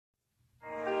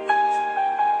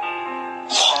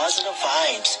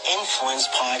Influence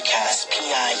Podcast,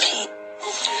 PIP.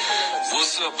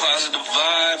 What's up, Positive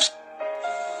Vibes?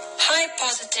 Hi,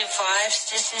 Positive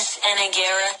Vibes. This is Anna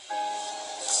Guerra.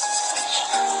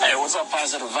 Hey, what's up,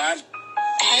 Positive Vibes?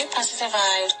 Hey, Positive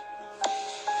Vibes.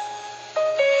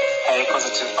 Hey,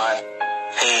 Positive Vibe.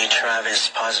 Hey, Travis,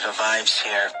 Positive Vibes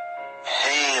here.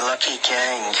 Hey, Lucky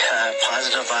Gang,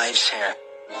 Positive Vibes here.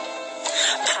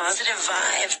 Positive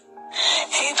Vibes.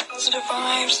 Hey, Positive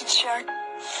Vibes. It's Shark.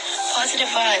 Positive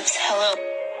Vibes. Hello.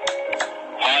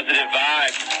 Positive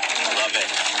Vibes. Love it.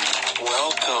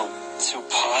 Welcome to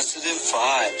Positive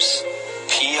Vibes,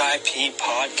 PIP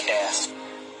Podcast.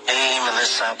 Hey,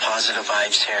 Melissa, Positive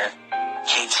Vibes here.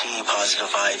 KT, Positive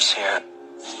Vibes here.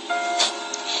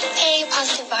 Hey,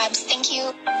 Positive Vibes. Thank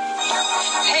you.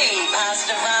 Hey,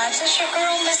 Positive Vibes. It's your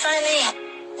girl, Miss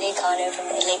Eileen. Lee Carter from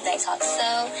the Late Night Talk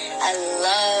Show. I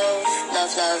love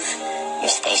your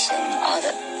station. All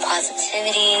the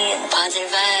positivity and the positive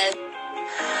vibe.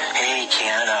 Hey,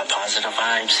 Kiana, Positive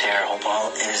Vibes here. Hope all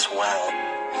is well.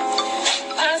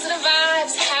 Positive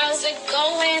Vibes. How's it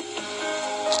going?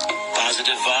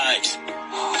 Positive Vibes.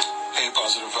 Hey,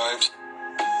 Positive Vibes.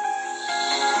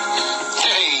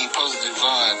 Hey, Positive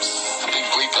Vibes. Big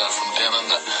Bleepa from down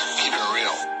under. Keep it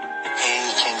real. Hey,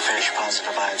 Kingfish,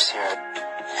 Positive Vibes here.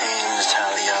 Hey,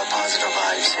 Natalia, Positive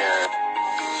Vibes here.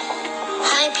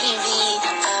 Hi, PV.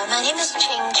 My name is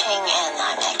Ching Ching, and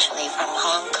I'm actually from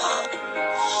Hong Kong.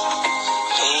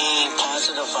 Hey,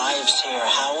 Positive Vibes here.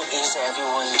 How is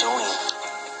everyone doing?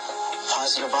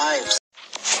 Positive Vibes.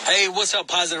 Hey, what's up,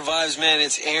 Positive Vibes, man?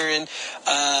 It's Aaron.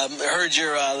 Heard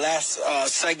your last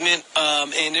segment,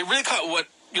 and it really caught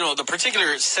the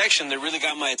particular section that really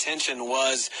got my attention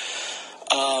was,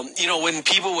 when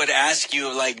people would ask you,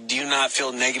 like, do you not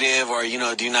feel negative or,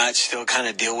 do you not still kind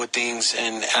of deal with things?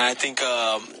 And I think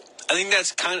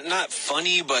that's kind of not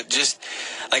funny, but just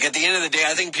like at the end of the day,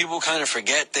 I think people kind of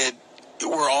forget that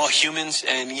we're all humans,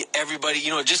 and everybody,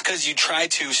 just because you try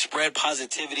to spread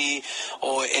positivity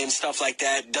and stuff like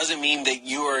that doesn't mean that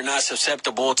you are not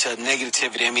susceptible to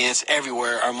negativity. I mean, it's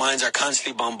everywhere. Our minds are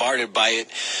constantly bombarded by it.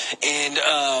 And,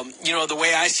 the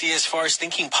way I see it, as far as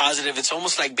thinking positive, it's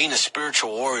almost like being a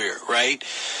spiritual warrior, right?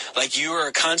 Like you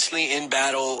are constantly in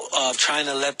battle of trying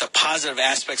to let the positive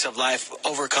aspects of life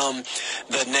overcome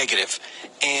the negative.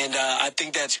 And I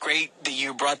think that's great that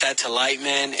you brought that to light,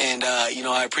 man. And,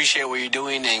 I appreciate what you're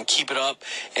doing, and keep it up.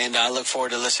 And I look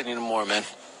forward to listening to more, man.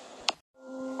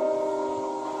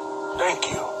 Thank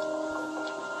you.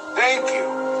 Thank you.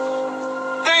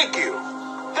 Thank you.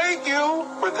 Thank you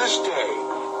for this day.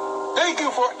 Thank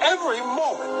you for every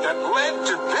moment that led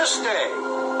to this day.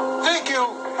 Thank you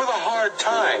for the hard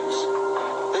times.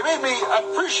 They made me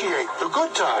appreciate the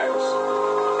good times.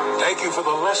 Thank you for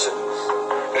the lessons.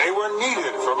 They were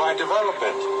needed for my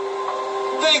development.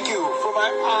 Thank you for my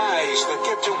eyes that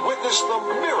get to witness the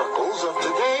miracles of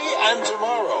today and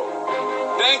tomorrow.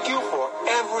 Thank you for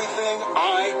everything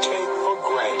I take for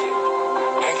granted.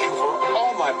 Thank you for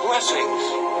all my blessings.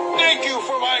 Thank you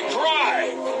for my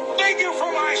drive. Thank you for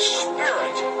my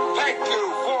spirit. Thank you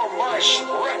for my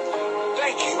strength.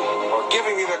 Thank you for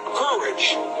giving me the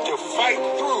courage to fight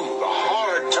through the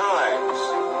hard times.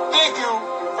 Thank you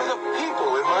for the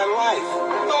people in my life,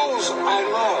 those I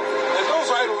love and those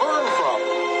I learn from.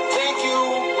 Thank you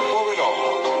for it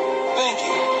all. Thank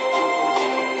you.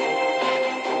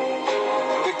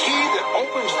 The key that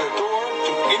opens the door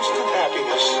to instant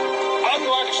happiness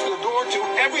unlocks the door to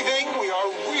everything we are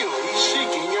really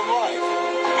seeking in life.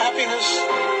 Happiness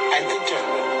and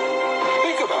contentment.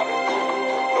 Think about it.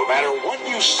 No matter what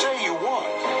you say you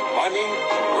want, money,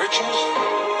 riches,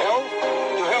 health,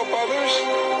 to help others,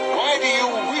 why do you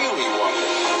really want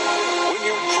it? When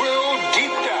you drill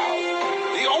deep down,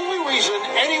 the only reason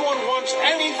anyone wants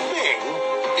anything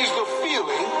is the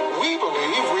feeling we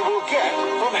believe we will get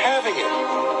from having it.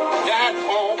 That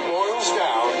all boils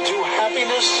down to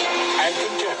happiness and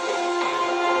contentment.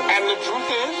 And the truth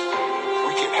is,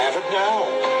 we can have it now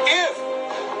if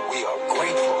we are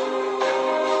grateful.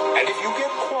 And if you get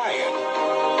quiet,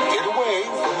 get away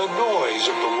from the noise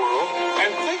of the world and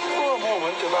think for a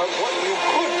moment about what you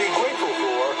could be grateful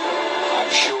for, I'm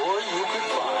sure you could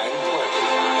find plenty.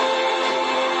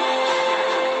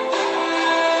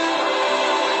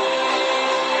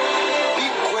 Be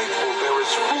grateful there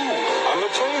is food on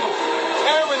the table,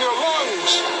 air in your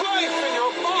lungs, life in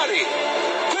your body.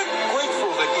 Get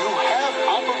grateful that you have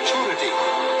opportunity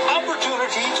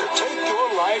to take your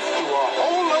life to a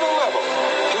whole other level,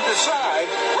 to decide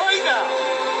right now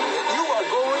that you are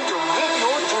going to live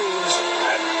your dreams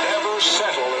and never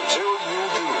settle until you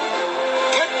do.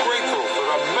 Get grateful for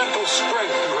the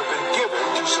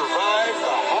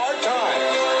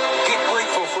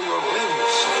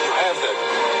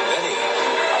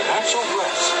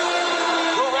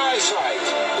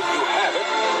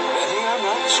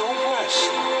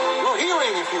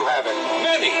have it.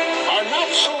 Many are not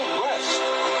so blessed.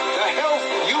 The health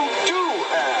you do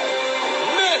have,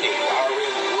 many are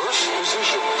in worse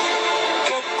positions.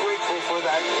 Get grateful for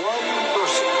that one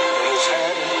person who has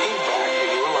had an impact in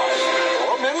your life.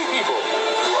 Or many people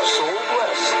who are so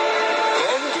blessed.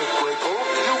 Then get grateful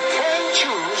you can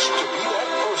choose to be that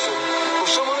person for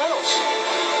someone else.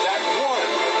 That one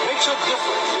makes a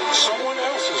difference in someone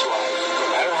else's life, no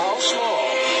matter how small.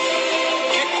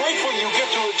 Get grateful you get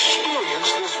to experience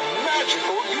this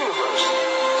magical universe.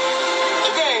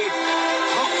 Today,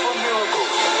 look for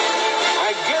miracles.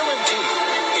 I guarantee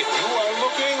if you are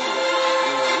looking,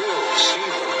 you will see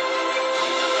them.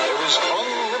 There is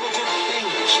unlimited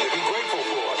things to be grateful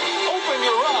for. Open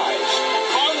your eyes.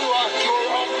 Unlock your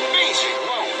amazing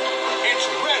life. It's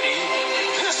ready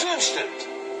this instant.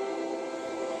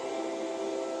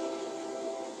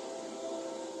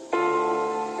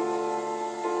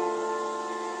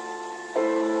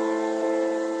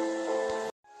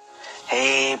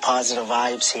 Hey, Positive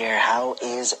Vibes here. How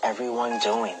is everyone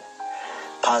doing?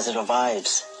 Positive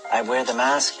Vibes. I wear the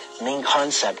mask. Main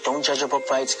concept, don't judge a book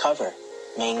by its cover.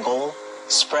 Main goal,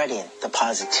 spreading the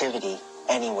positivity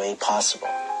any way possible.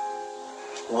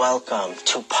 Welcome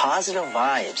to Positive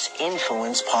Vibes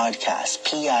Influence Podcast,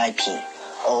 PIP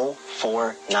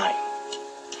 049.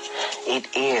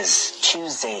 It is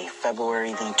Tuesday,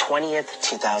 February the 20th,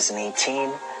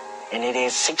 2018, and it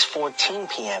is 6:14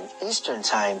 p.m. Eastern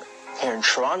Time here in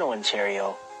Toronto,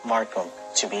 Ontario, Markham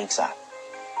to be exact.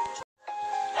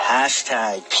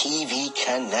 Hashtag PV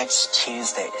Connects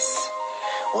Tuesdays.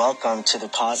 Welcome to the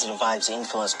Positive Vibes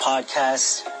Influence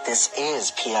Podcast. This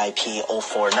is PIP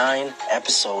 049,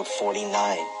 episode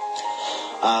 49.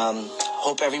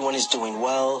 Hope everyone is doing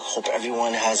well. Hope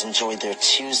everyone has enjoyed their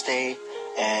Tuesday.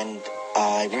 And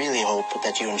I really hope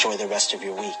that you enjoy the rest of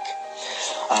your week.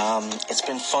 It's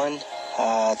been fun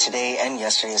today and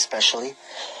yesterday especially.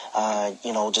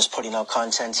 Just putting out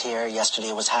content here.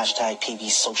 Yesterday was hashtag PV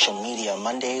Social Media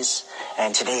Mondays,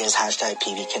 and today is hashtag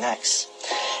PV Connects.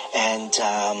 And,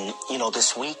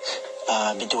 this week,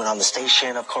 I've been doing on the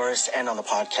station, of course, and on the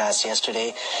podcast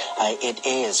yesterday. It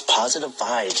is Positive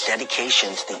Vibes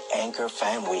dedication to the Anchor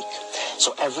Fan Week.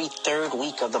 So every third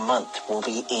week of the month will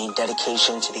be a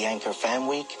dedication to the Anchor Fan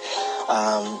Week.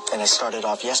 And I started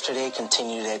off yesterday,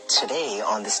 continued it today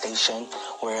on the station,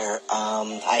 where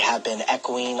I have been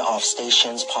echoing off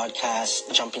stations,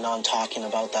 podcasts, jumping on, talking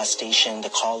about that station, the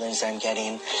call-ins I'm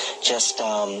getting, just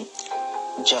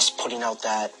putting out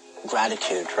that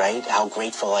gratitude, right? How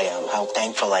grateful I am, how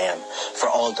thankful I am for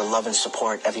all the love and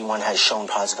support everyone has shown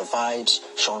Positive Vibes,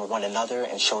 shown one another,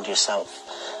 and showed yourself.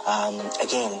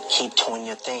 Again, keep doing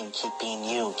your thing, keep being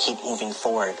you, keep moving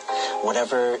forward.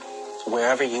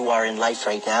 Wherever you are in life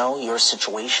right now, your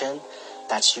situation,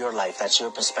 that's your life, that's your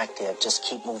perspective. Just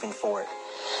keep moving forward.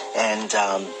 And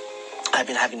I've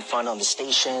been having fun on the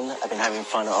station. I've been having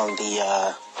fun on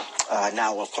the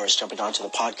now, of course, jumping onto the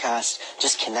podcast,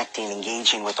 just connecting,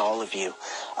 engaging with all of you.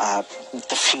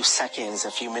 The few seconds,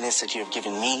 a few minutes that you have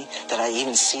given me, that I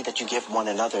even see that you give one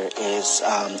another is,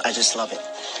 I just love it.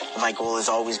 My goal has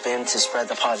always been to spread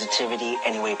the positivity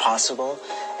any way possible,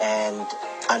 and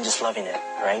I'm just loving it,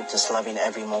 right? Just loving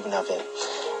every moment of it.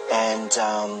 And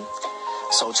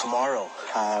so tomorrow,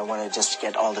 I want to just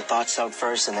get all the thoughts out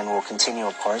first, and then we'll continue,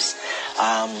 of course.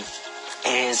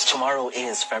 Tomorrow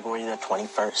is February the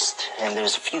 21st, and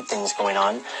there's a few things going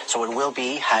on. So it will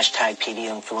be hashtag PV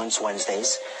Influence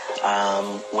Wednesdays,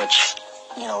 which,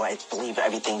 I believe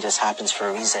everything just happens for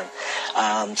a reason.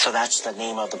 So that's the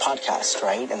name of the podcast,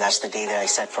 right? And that's the day that I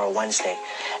set for a Wednesday.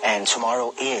 And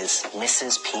tomorrow is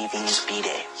Mrs. PV's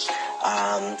B-Day.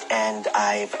 And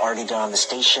I've already done on the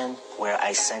station where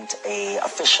I sent a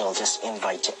official just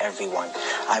invite to everyone.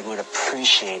 I would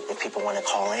appreciate if people want to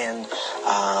call in,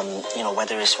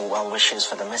 whether it's well wishes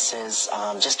for the missus,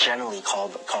 just generally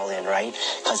call in, right?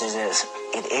 Because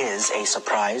it is a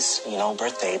surprise,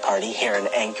 birthday party here in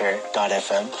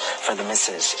Anchor.fm for the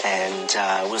missus.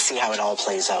 And we'll see how it all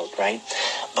plays out, right?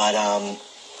 But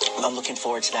I'm looking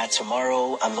forward to that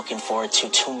tomorrow. I'm looking forward to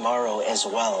tomorrow as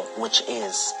well, which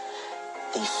is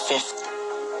the fifth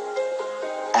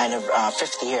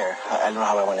year, I don't know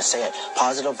how I want to say it,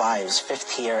 Positive Vibes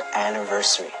 5th year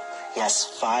anniversary. Yes,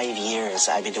 5 years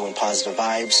I've been doing Positive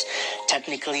Vibes.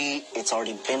 Technically, it's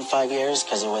already been 5 years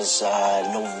because it was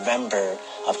November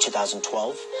of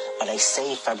 2012. but I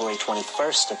say February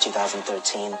 21st of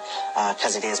 2013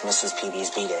 because it is Mrs. PV's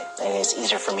B-Day, and it's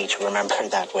easier for me to remember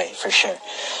that way, for sure.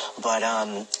 But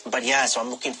yeah, so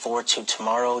I'm looking forward to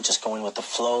tomorrow, just going with the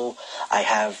flow. I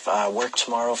have work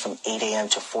tomorrow from 8 a.m.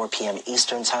 to 4 p.m.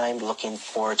 Eastern Time. Looking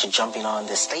forward to jumping on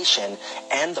this station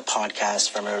and the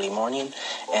podcast from early morning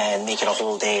and make it a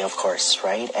whole day, of course,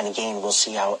 right? And again, we'll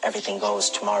see how everything goes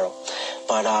tomorrow.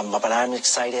 But I'm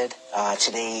excited.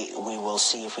 Today we will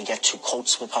see if we get to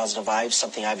Quotes with Positive Vibes,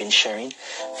 something I've been sharing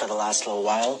for the last little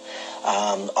while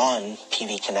on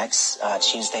PV Connects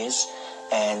Tuesdays.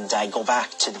 And I go back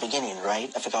to the beginning,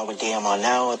 right? I forgot what day I'm on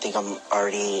now. I think I'm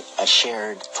already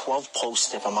shared 12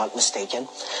 posts, if I'm not mistaken,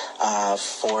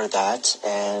 for that.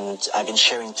 And I've been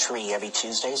sharing 3 every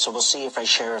Tuesday. So we'll see if I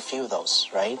share a few of those,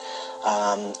 right?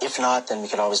 If not, then we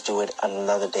could always do it on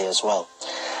another day as well.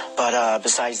 But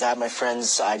besides that, my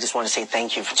friends, I just want to say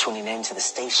thank you for tuning in to the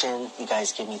station. You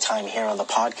guys give me time here on the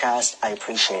podcast. I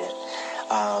appreciate it.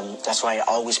 That's why I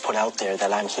always put out there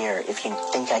that I'm here. If you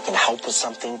think I can help with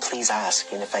something, please ask.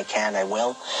 And if I can, I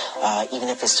will. Even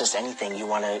if it's just anything, you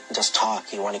want to just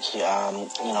talk. You want to,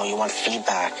 you want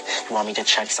feedback. You want me to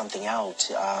check something out.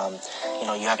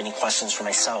 You have any questions for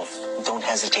myself, don't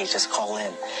hesitate. Just call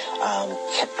in.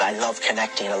 I love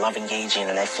connecting. I love engaging.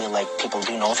 And I feel like people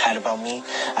do know that about me.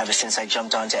 Ever since I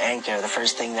jumped onto Anchor, the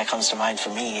first thing that comes to mind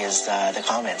for me is the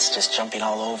comments, just jumping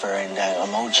all over and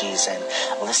emojis and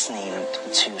listening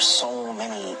to so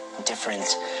many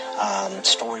different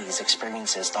stories,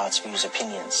 experiences, thoughts, views,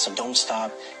 opinions. So don't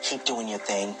stop. Keep doing your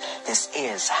thing. This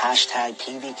is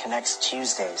 #PV Connects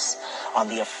Tuesdays on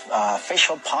the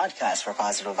official podcast for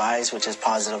Positive Vibes, which is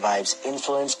Positive Vibes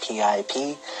Influence,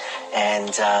 PIP.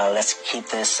 And let's keep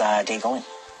this day going.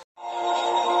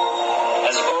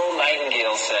 As Earl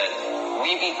Nightingale said,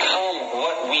 we become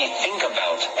what we think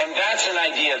about. And that's an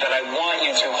idea that I want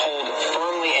you to hold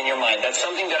firmly in your mind. That's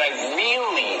something that I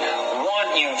really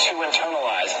want you to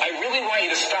internalize. I really want you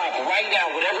to stop right now.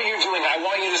 Whatever you're doing, I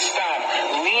want you to stop.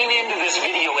 Lean into this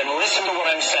video and listen to what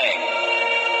I'm saying.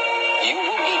 You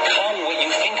will become what you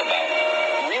think about.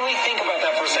 Really think about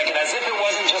that for a second, as if it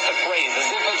wasn't just a phrase,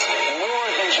 as if it's more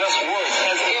than just words,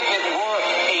 as if it were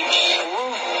a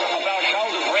truth about how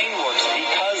the brain works,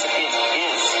 because it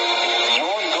is.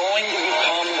 You're going to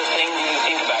become the thing that you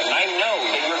think about. And I know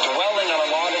that you're dwelling on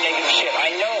a lot of negative shit.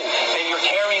 I know that you're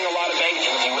carrying a lot of baggage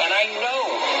with you. And I know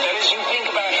that as you think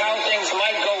about how things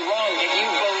might go wrong, that you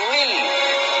believe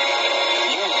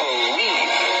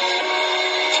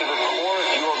to the core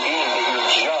of your being that you're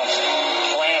just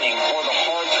planning for the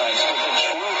hard times. But the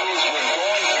truth is, you're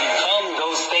going to become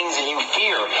those things that you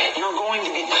fear. You're going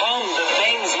to become the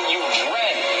things that you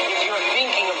dread. If you're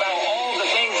thinking about all the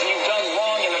things that you've done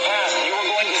wrong in the past, you are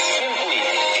going to simply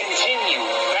continue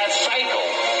that cycle.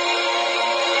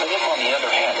 But if, on the other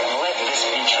hand, and let this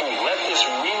be true, let this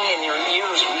ring in your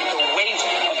ears with the weight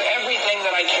of everything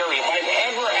that I carry. If I've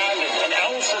ever added an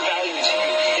ounce of value to you,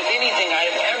 if anything I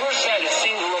have ever said has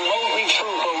seemed remotely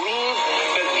true, believe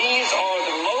that these are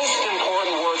the most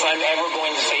important words I'm ever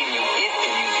going to say to you. If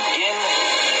you begin to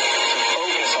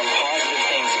focus on positive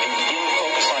things, if you begin to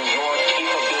focus on your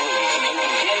capabilities, if you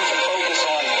begin to focus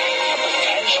on the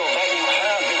potential that you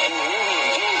have, that you really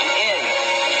dig in,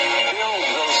 build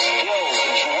those skills,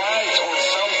 drive towards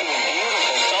something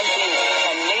beautiful, something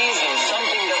amazing,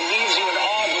 something that leaves you in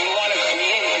awe that you want to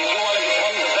create, and you want to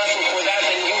become the vessel for that,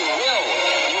 then you will.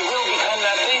 You will become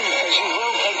that thing, because you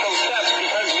will take those steps,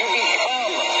 because you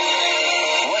become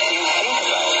what you think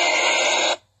about.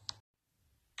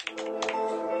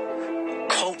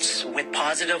 Quotes with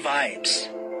Positive Vibes.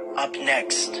 Up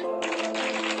next.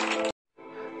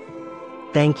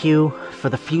 Thank you for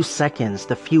the few seconds,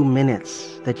 the few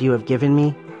minutes that you have given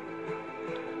me.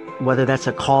 Whether that's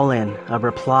a call-in, a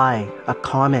reply, a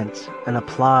comment, an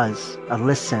applause, a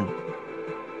listen,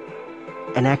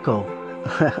 an echo.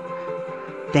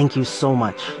 Thank you so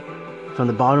much. From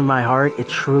the bottom of my heart, it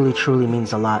truly, truly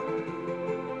means a lot.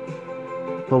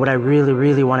 But what I really,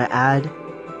 really want to add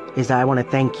is that I want to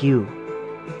thank you,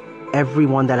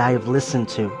 everyone that I have listened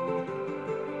to,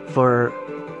 for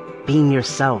being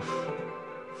yourself,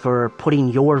 for putting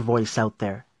your voice out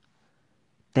there.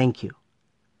 Thank you.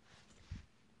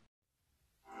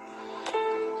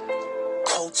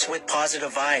 Quotes with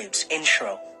Positive Vibes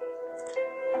intro.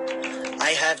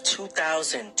 I have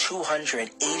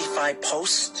 2,285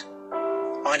 posts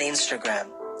on Instagram.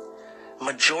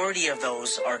 Majority of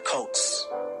those are quotes.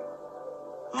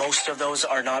 Most of those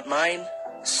are not mine.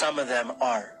 Some of them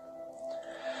are.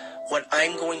 What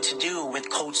I'm going to do with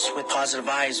Quotes with Positive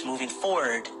Vibes moving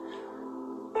forward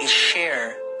is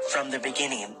share from the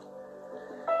beginning.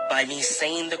 By me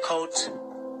saying the quote,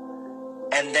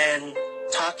 and then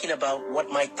talking about what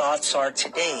my thoughts are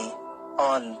today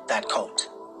on that quote.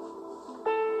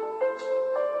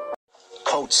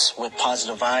 Quotes with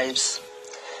Positive Vibes.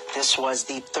 This was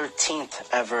the 13th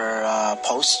ever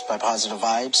post by Positive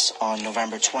Vibes on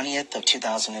November 20th of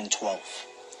 2012.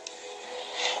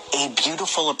 A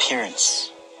beautiful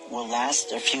appearance will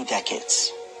last a few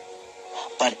decades,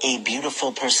 but a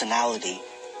beautiful personality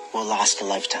will last a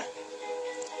lifetime.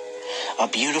 A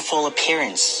beautiful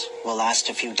appearance will last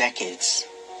a few decades,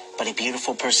 but a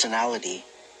beautiful personality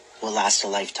will last a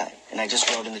lifetime. And I just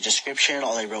wrote in the description,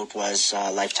 all I wrote was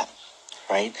lifetime,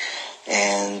 right?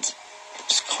 And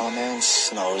just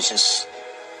comments, no, it's just,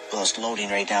 well, it's loading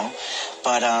right now.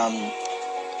 But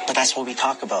that's what we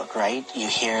talk about, right? You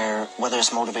hear, whether it's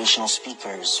motivational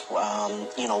speakers,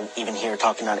 even here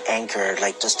talking on Anchor,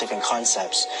 like just different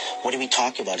concepts. What do we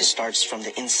talk about? It starts from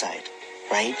the inside,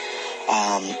 right?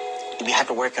 We have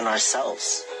to work on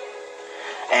ourselves.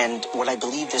 And what I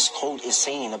believe this quote is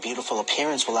saying, a beautiful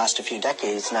appearance will last a few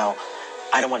decades. Now,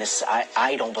 I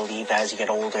don't believe that as you get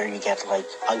older, you get like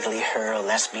uglier or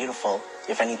less beautiful.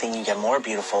 If anything, you get more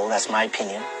beautiful. That's my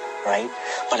opinion, right?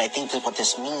 But I think that what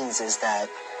this means is that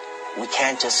we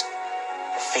can't just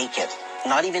fake it.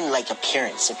 Not even like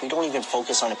appearance. If we don't even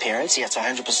focus on appearance, yes,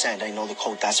 100%. I know the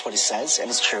quote, that's what it says, and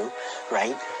it's true,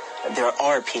 right? There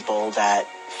are people that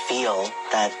feel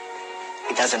that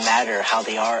it doesn't matter how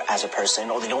they are as a person,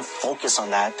 or they don't focus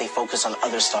on that. They focus on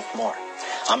other stuff more.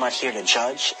 I'm not here to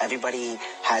judge. Everybody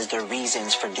has their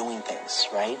reasons for doing things,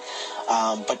 right?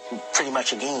 But pretty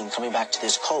much, again, coming back to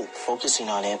this quote, focusing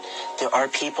on it, there are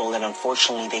people that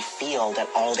unfortunately they feel that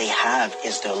all they have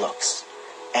is their looks.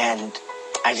 And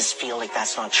I just feel like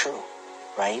that's not true,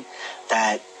 right?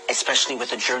 That, especially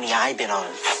with the journey I've been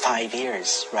on for 5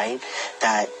 years, right?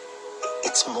 That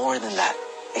it's more than that.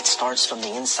 It starts from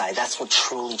the inside. That's what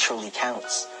truly, truly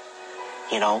counts,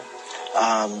 and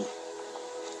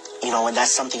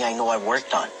that's something I know I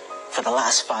worked on. For the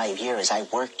last 5 years, I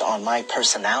worked on my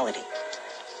personality,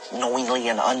 knowingly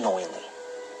and unknowingly.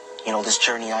 This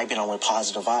journey I've been on with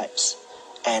Positive Vibes.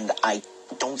 And I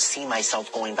don't see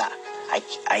myself going back.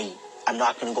 I'm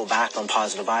not going to go back on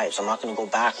Positive Vibes. I'm not going to go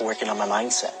back working on my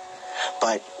mindset.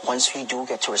 But once you do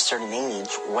get to a certain age,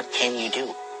 what can you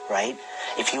do, right?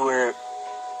 If you were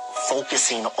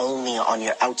focusing only on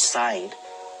your outside,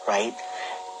 right?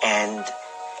 And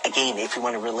again, if you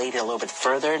want to relate it a little bit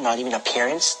further, not even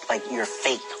appearance, like you're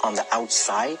fake on the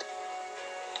outside.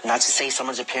 Not to say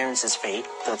someone's appearance is fake.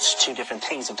 That's two different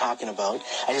things I'm talking about.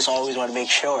 I just always want to make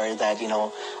sure that,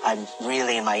 I'm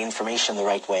relaying my information the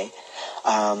right way.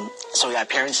 So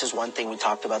appearance is one thing we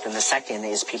talked about. And the second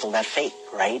is people that fake,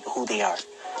 right? Who they are.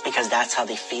 Because that's how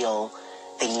they feel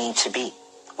they need to be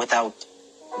without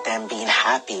them being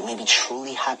happy, maybe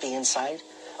truly happy inside,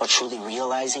 or truly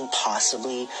realizing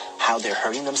possibly how they're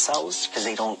hurting themselves because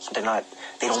they don't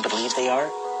believe they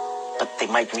are. But they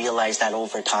might realize that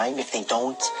over time. If they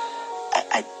don't,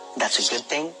 that's a good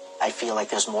thing. I feel like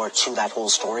there's more to that whole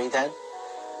story then.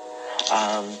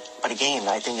 But again,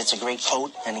 I think it's a great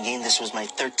quote. And again, this was my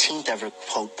 13th ever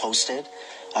quote posted,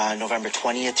 November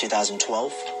 20th,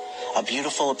 2012. A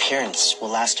beautiful appearance will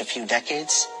last a few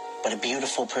decades, but a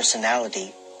beautiful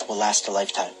personality will last a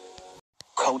lifetime.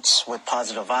 Quotes with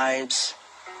Positive Vibes.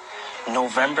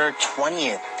 November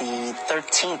 20th, the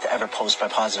 13th ever post by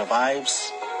Positive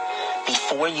Vibes.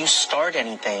 Before you start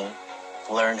anything,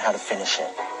 learn how to finish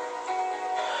it.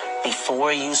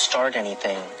 Before you start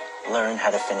anything, learn how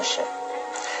to finish it.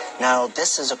 Now,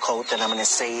 this is a quote that I'm going to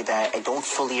say that I don't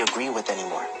fully agree with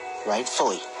anymore, right?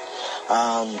 Fully.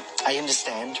 I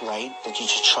understand, right, that you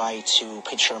should try to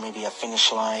picture maybe a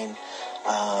finish line,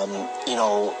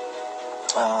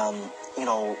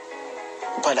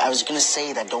 but I was going to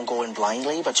say that don't go in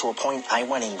blindly, but to a point, I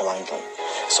went in blindly.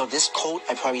 So this quote,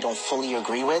 I probably don't fully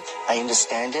agree with. I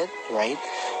understand it, right?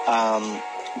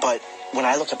 But when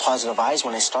I look at Positive Vibes,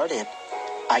 when I started,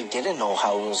 I didn't know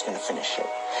how I was going to finish it.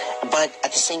 But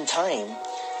at the same time,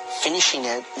 finishing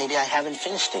it, maybe I haven't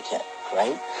finished it yet,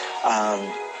 right?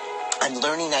 I'm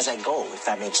learning as I go, if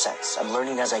that makes sense. I'm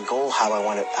learning as I go how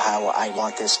I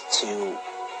want this to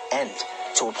end.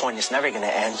 To a point, it's never going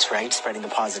to end, right? Spreading the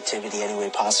positivity any way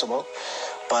possible.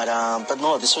 But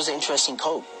no, this was an interesting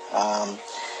quote.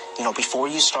 Before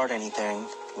you start anything,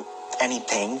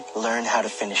 learn how to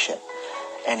finish it.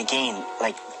 And again,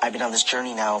 like I've been on this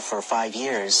journey now for 5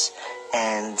 years,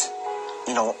 and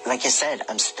like I said,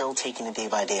 I'm still taking it day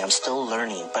by day. I'm still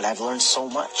learning, but I've learned so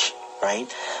much, right?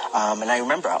 And I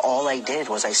remember all I did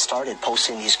was I started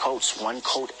posting these quotes, one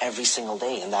quote every single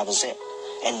day, and that was it.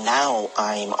 And now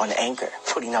I'm on Anchor,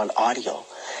 putting out audio,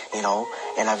 you know,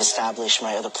 and I've established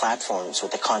my other platforms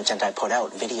with the content I put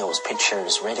out, videos,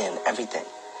 pictures, written, everything.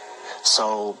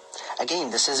 So, again,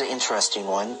 this is an interesting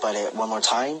one, but one more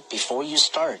time, before you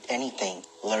start anything,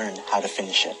 learn how to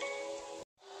finish it.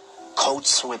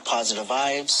 Quotes with positive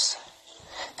vibes.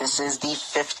 This is the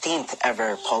 15th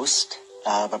ever post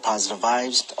of Positive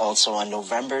Vibes, also on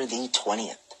November the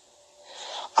 20th.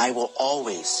 I will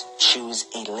always choose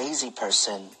a lazy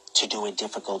person to do a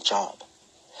difficult job,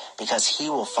 because he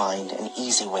will find an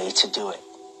easy way to do it.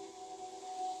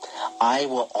 I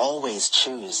will always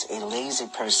choose a lazy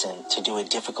person to do a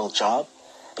difficult job,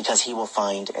 because he will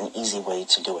find an easy way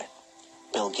to do it.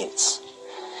 Bill Gates.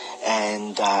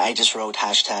 And I just wrote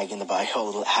hashtag in the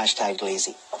bio, hashtag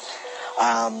lazy.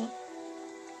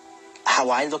 How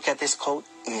I look at this quote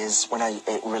is when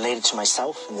it related to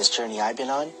myself and this journey I've been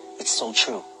on, it's so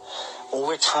true.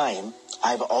 Over time,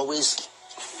 I've always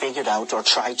figured out or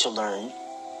tried to learn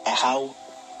how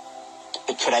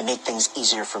could I make things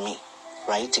easier for me,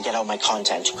 right? To get out my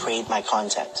content, to create my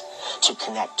content, to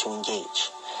connect, to engage.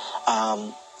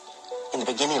 In the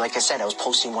beginning, like I said, I was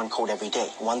posting one quote every day.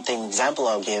 One example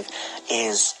I'll give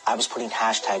is I was putting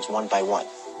hashtags one by one.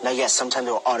 Now, yes, sometimes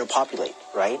they'll auto-populate,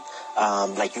 right?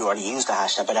 Like you already used the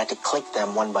hashtag, but I had to click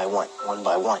them one by one.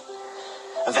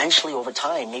 Eventually, over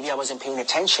time, maybe I wasn't paying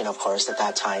attention, of course, at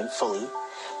that time, fully.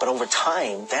 But over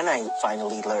time, then I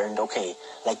finally learned, okay,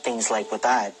 like things like with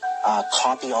that,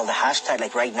 copy all the hashtags.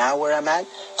 Like right now where I'm at,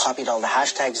 copied all the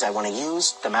hashtags I want to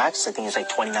use, the max. I think it's like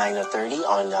 29 or 30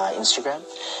 on Instagram.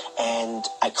 And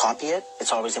I copy it.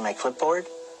 It's always in my clipboard.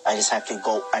 I just have to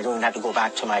I don't even have to go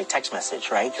back to my text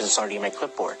message, right? Because it's already in my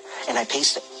clipboard. And I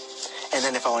paste it. And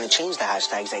then if I want to change the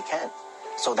hashtags, I can.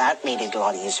 So that made it a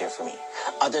lot easier for me.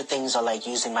 Other things are like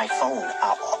using my phone.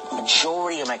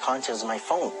 Majority of my content is on my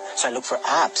phone. So I look for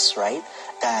apps, right?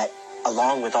 That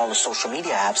along with all the social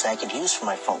media apps that I could use for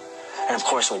my phone. And of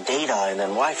course with data and then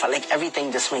Wi-Fi, like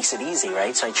everything just makes it easy,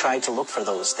 right? So I try to look for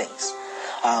those things.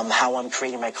 How I'm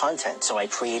creating my content. So I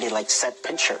created like set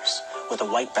pictures with a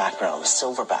white background, a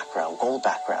silver background, gold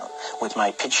background, with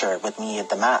my picture with me at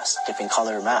the mask, different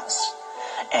color masks.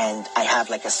 And I have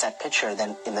like a set picture.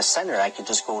 Then in the center, I could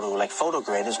just go to like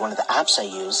PhotoGrid is one of the apps I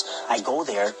use. I go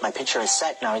there, my picture is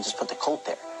set. Now I just put the quote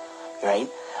there, right?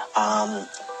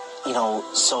 You know,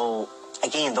 so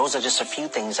again, those are just a few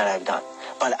things that I've done.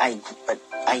 But I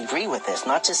agree with this.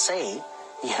 Not to say,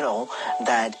 you know,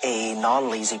 that a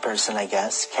non-lazy person, I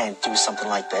guess, can't do something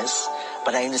like this.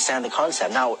 But I understand the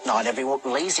concept. Now, not every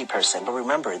lazy person, but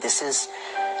remember, this is,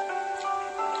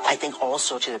 I think,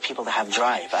 also to the people that have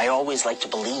drive. I always like to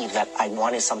believe that I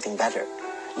wanted something better.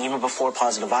 Even before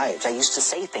Positive Vibes, I used to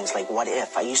say things like, what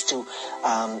if? I used to,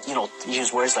 you know,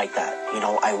 use words like that. You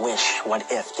know, I wish,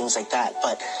 what if, things like that.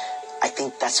 But I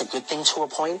think that's a good thing to a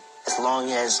point, as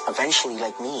long as eventually,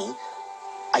 like me,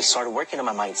 I started working on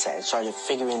my mindset, started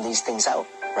figuring these things out,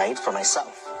 right, for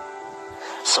myself.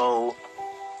 So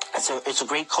it's a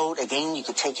great quote. Again, you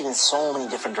could take it in so many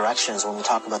different directions when we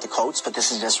talk about the quotes, but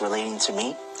this is just relating to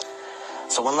me.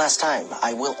 So one last time,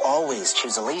 I will always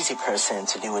choose a lazy person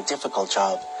to do a difficult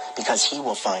job, because he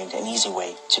will find an easy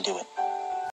way to do it.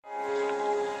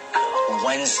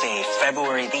 Wednesday,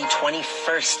 February the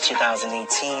 21st,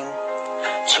 2018.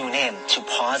 Tune in to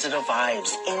Positive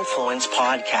Vibes Influence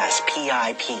Podcast,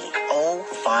 PIP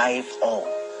 050,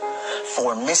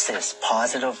 for Mrs.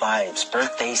 Positive Vibes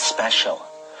birthday special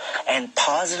and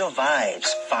Positive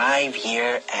Vibes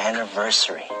 5-year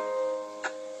anniversary.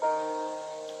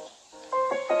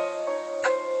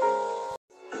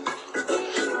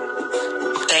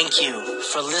 Thank you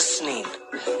for listening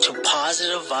to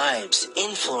Positive Vibes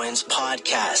Influence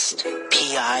Podcast,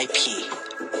 PIP.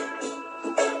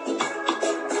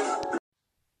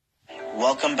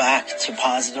 Welcome back to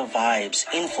Positive Vibes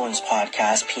Influence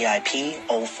Podcast, PIP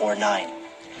 049.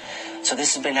 So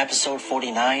this has been episode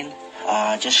 49.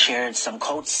 Just shared some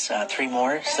quotes, 3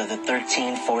 more. So the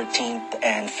 13th, 14th,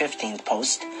 and 15th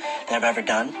post that I've ever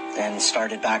done, and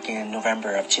started back in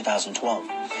November of 2012.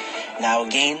 Now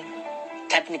again,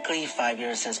 technically 5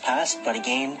 years has passed, but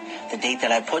again, the date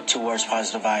that I put towards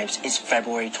Positive Vibes is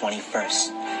February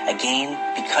 21st. Again,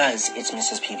 because it's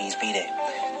Mrs. PV's B-Day.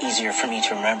 Easier for me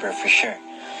to remember for sure.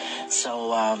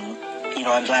 So, you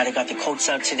know, I'm glad I got the quotes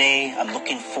out today. I'm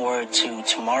looking forward to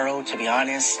tomorrow, to be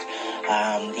honest.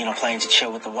 You know, planning to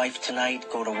chill with the wife tonight,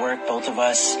 go to work, both of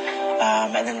us.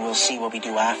 And then we'll see what we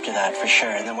do after that for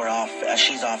sure. And then we're off,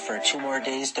 she's off for 2 more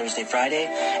days, Thursday, Friday,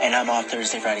 and I'm off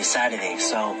Thursday, Friday, Saturday.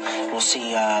 So we'll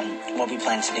see what we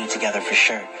plan to do together for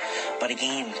sure. But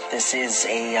again, this is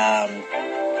a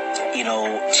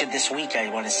to this week, I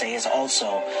want to say, is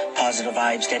also Positive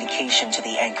Vibes dedication to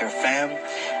the Anchor fam.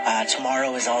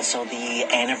 Tomorrow is also the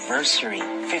anniversary,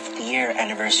 5th year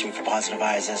anniversary for Positive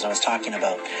Vibes, as I was talking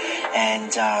about.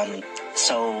 And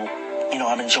so,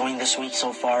 I'm enjoying this week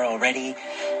so far already.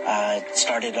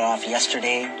 Started off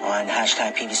yesterday on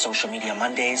hashtag PV Social Media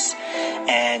Mondays.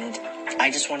 And I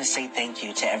just want to say thank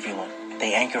you to everyone.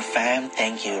 The Anchor fam,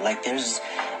 thank you.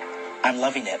 I'm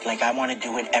loving it. I want to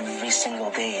do it every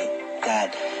single day.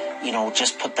 That,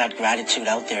 just put that gratitude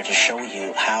out there to show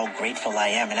you how grateful I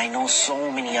am. And I know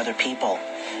so many other people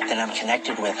that I'm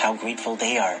connected with, how grateful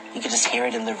they are. You can just hear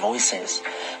it in their voices,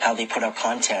 how they put out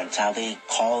content, how they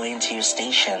call into your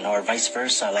station or vice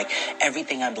versa.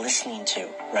 Everything I'm listening to,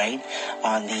 right,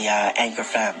 on the Anchor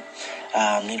fam.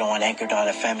 On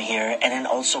Anchor.fm here, and then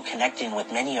also connecting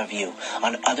with many of you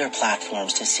on other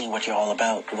platforms to see what you're all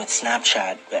about with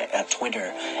Snapchat,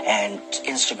 Twitter, and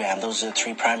Instagram. Those are the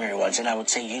 3 primary ones, and I would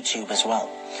say YouTube as well.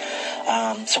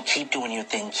 So keep doing your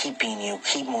thing, keep being you,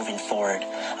 keep moving forward.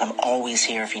 I'm always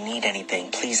here if you need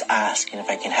anything. Please ask, and if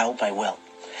I can help, I will.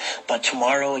 But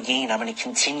tomorrow, again, I'm going to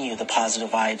continue the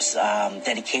Positive Vibes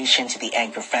dedication to the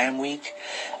Anchor Fam Week.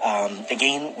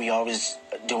 Again, we always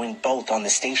doing both on the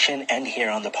station and here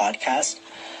on the podcast.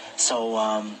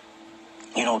 So,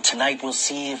 tonight we'll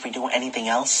see if we do anything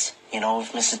else.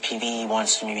 If Mrs. PV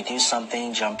wants to maybe do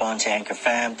something, jump on to Anchor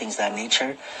Fam, things of that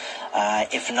nature.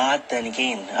 If not, then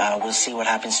again, we'll see what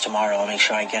happens tomorrow. I'll make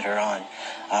sure I get her on.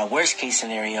 Worst case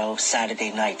scenario,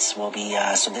 Saturday nights will be,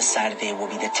 so this Saturday will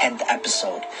be the 10th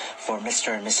episode for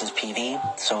Mr. and Mrs.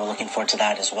 PV. So looking forward to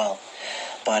that as well.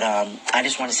 But I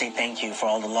just want to say thank you for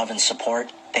all the love and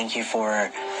support. Thank you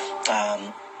for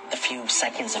the few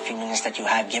minutes that you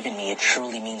have given me. It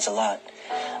truly means a lot.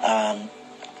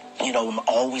 I'm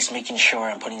always making sure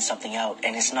I'm putting something out.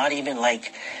 And it's not even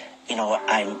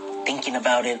I'm thinking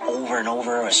about it over and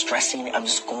over or stressing. I'm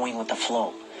just going with the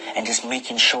flow and just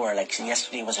making sure.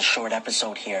 Yesterday was a short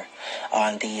episode here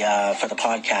on the for the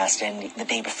podcast, and the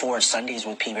day before, Sundays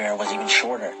with P-Bear, was even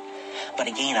shorter. But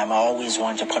again, I'm always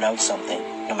wanting to put out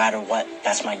something, no matter what.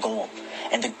 That's my goal.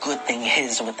 And the good thing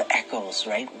is with the echoes,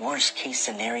 right? Worst case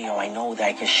scenario, I know that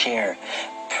I can share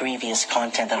previous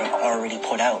content that I've already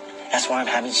put out. That's why I'm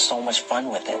having so much fun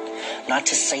with it. Not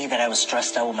to say that I was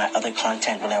stressed out with my other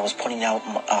content when I was putting out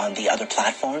on the other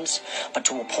platforms, but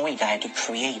to a point I had to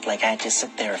create, I had to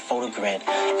sit there, photogrid,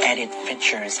 edit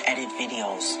pictures, edit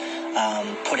videos,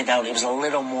 put it out. It was a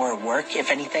little more work, if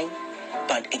anything.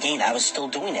 But again, I was still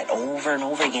doing it over and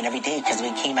over again every day because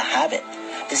it became a habit.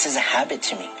 This is a habit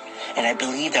to me. And I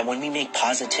believe that when we make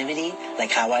positivity,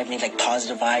 how I've made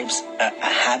Positive Vibes a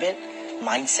habit,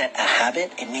 mindset a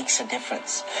habit, it makes a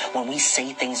difference. When we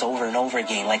say things over and over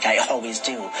again, like I always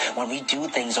do, when we do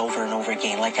things over and over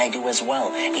again, like I do as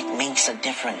well, it makes a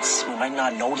difference. We might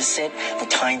not notice it the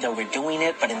time that we're doing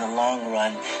it, but in the long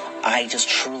run, I just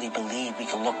truly believe we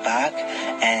can look back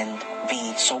and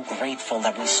be so grateful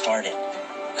that we started.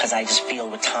 Because I just feel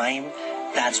with time,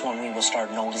 that's when we will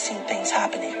start noticing things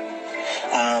happening.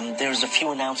 There's a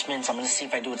few announcements. I'm going to see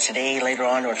if I do it today, later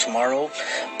on, or tomorrow.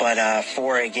 But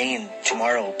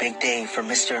tomorrow, big day for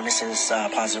Mr. and Mrs.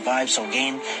 Positive Vibes. So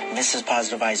again, Mrs.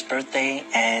 Positive Vibes' birthday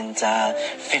and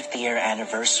 5th year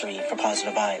anniversary for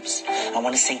Positive Vibes. I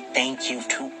want to say thank you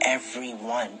to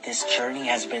everyone. This journey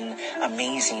has been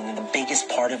amazing, and the biggest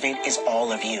part of it is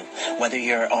all of you. Whether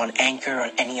you're on Anchor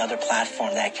or any other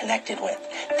platform that I connected with,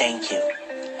 thank you.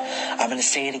 I'm going to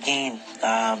say it again.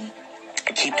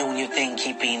 Keep doing your thing,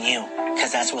 keep being you,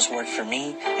 because that's what's worked for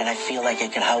me, and I feel like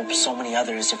it could help so many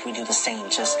others if we do the same.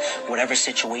 Just whatever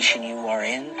situation you are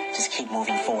in, just keep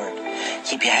moving forward.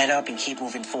 Keep your head up and keep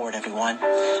moving forward, everyone.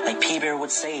 Like P-Bear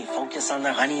would say, focus on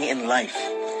the honey in life.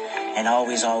 And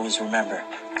always, always remember,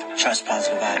 trust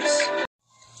Positive Vibes.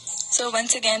 So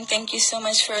once again, thank you so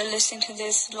much for listening to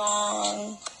this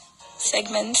long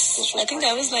segments. I think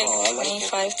that was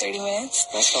 25, 30 minutes.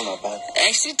 That's still not bad. It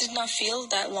actually did not feel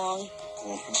that long.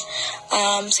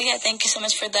 So yeah, thank you so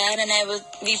much for that, and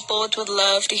we both would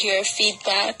love to hear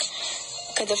feedback,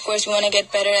 because of course we want to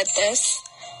get better at this.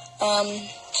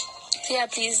 So yeah,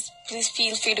 please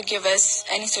feel free to give us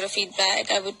any sort of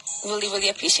feedback. I would really, really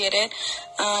appreciate it.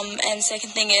 And second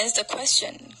thing is the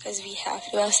question, because we have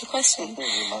to ask the question.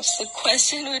 The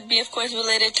question would be, of course,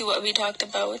 related to what we talked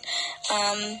about.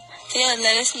 So yeah,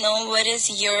 let us know, what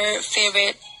is your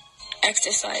favorite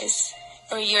exercise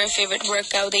or your favorite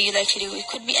workout that you like to do. It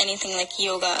could be anything like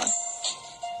yoga,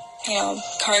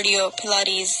 cardio,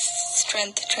 Pilates,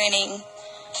 strength training,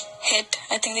 HIIT,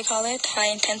 I think they call it,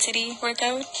 high intensity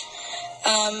workout.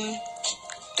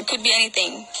 It could be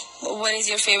anything. What is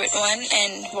your favorite one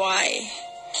and why?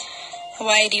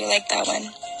 why do you like that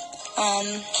one?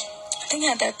 I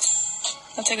think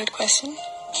that's a good question.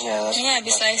 Yeah.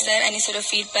 Besides that, any sort of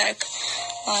feedback,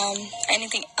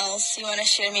 anything else you want to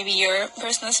share? Maybe your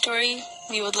personal story.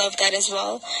 We would love that as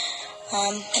well.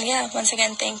 And yeah, once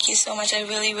again, thank you so much. I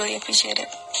really, really appreciate it.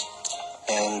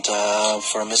 And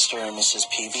for Mr. and Mrs.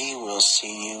 PV, we'll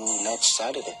see you next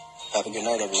Saturday. Have a good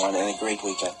night, everyone, and a great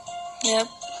weekend. Yep.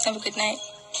 Have a good night.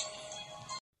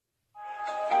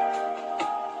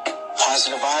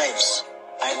 Positive vibes.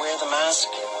 I wear the mask.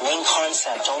 Main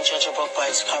concept, don't judge a book by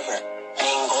its cover.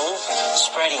 Main goal,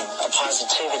 spreading a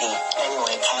positivity any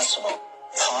way possible.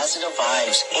 Positive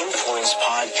Vibes Influence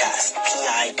Podcast.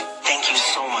 PI, thank you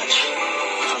so much.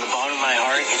 From the bottom of my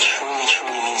heart, it truly,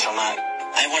 truly means a lot.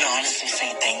 I want to honestly say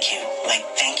thank you.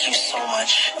 Thank you so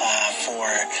much for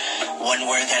one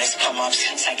word that has come up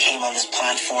since I came on this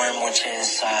platform, which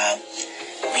is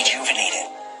rejuvenated.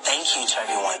 Thank you to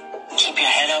everyone. Keep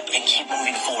your head up and keep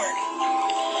moving forward.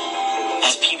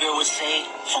 As P-Bear would say,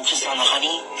 focus on the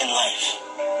honey in life.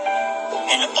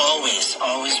 And always,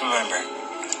 always remember,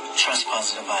 trust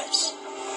positive vibes.